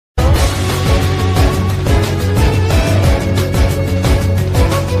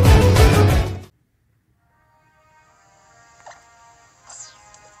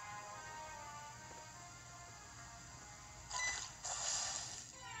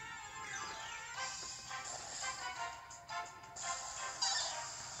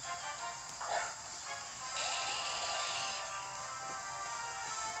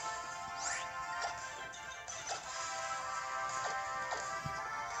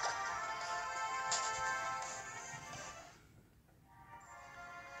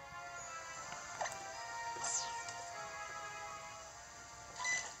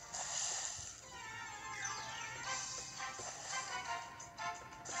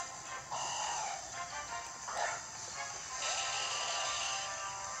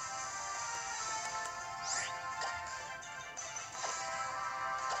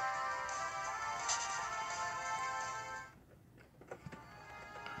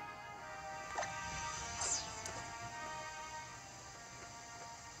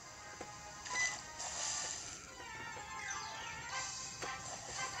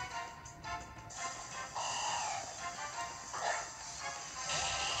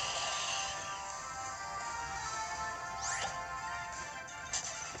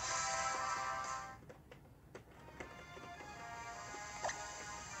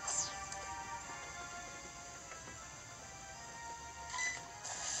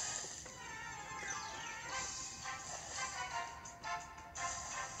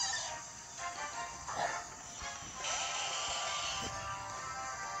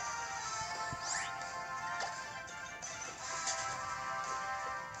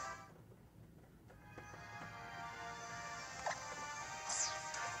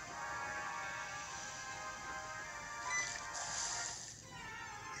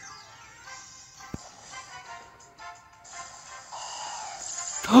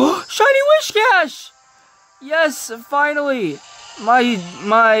shiny Whiscash! Yes, finally! My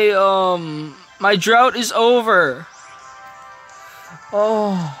drought is over.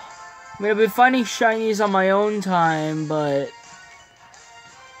 Oh, I mean, I've been finding shinies on my own time, but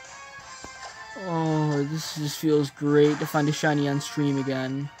oh, this just feels great to find a shiny on stream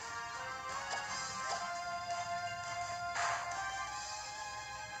again.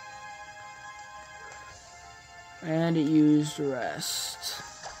 And it used rest.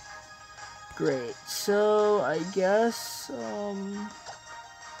 Great. So I guess I'll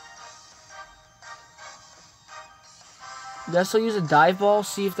use a dive ball,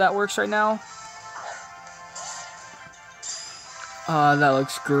 see if that works right now. That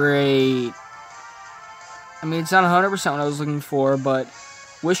looks great. I mean, it's not 100% what I was looking for, but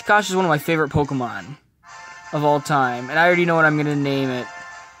Whiscash is one of my favorite Pokemon of all time, and I already know what I'm gonna name it.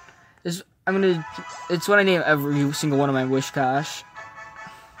 It's what I name every single one of my Whiscash.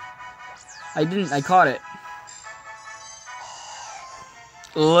 I caught it.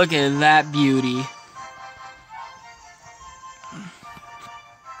 Look at that beauty.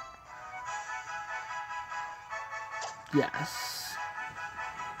 Yes.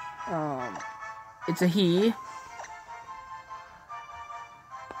 It's a he.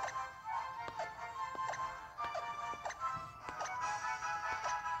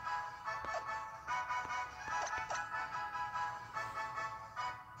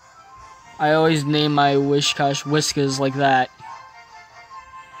 I always name my Whiscash Whiskas like that.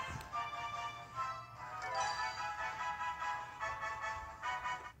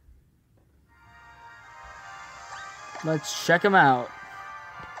 Let's check him out.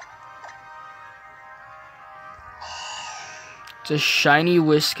 It's a shiny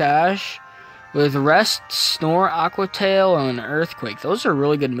Whiscash with Rest, Snore, Aqua Tail, and Earthquake. Those are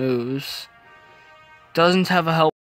really good moves. Doesn't have a help.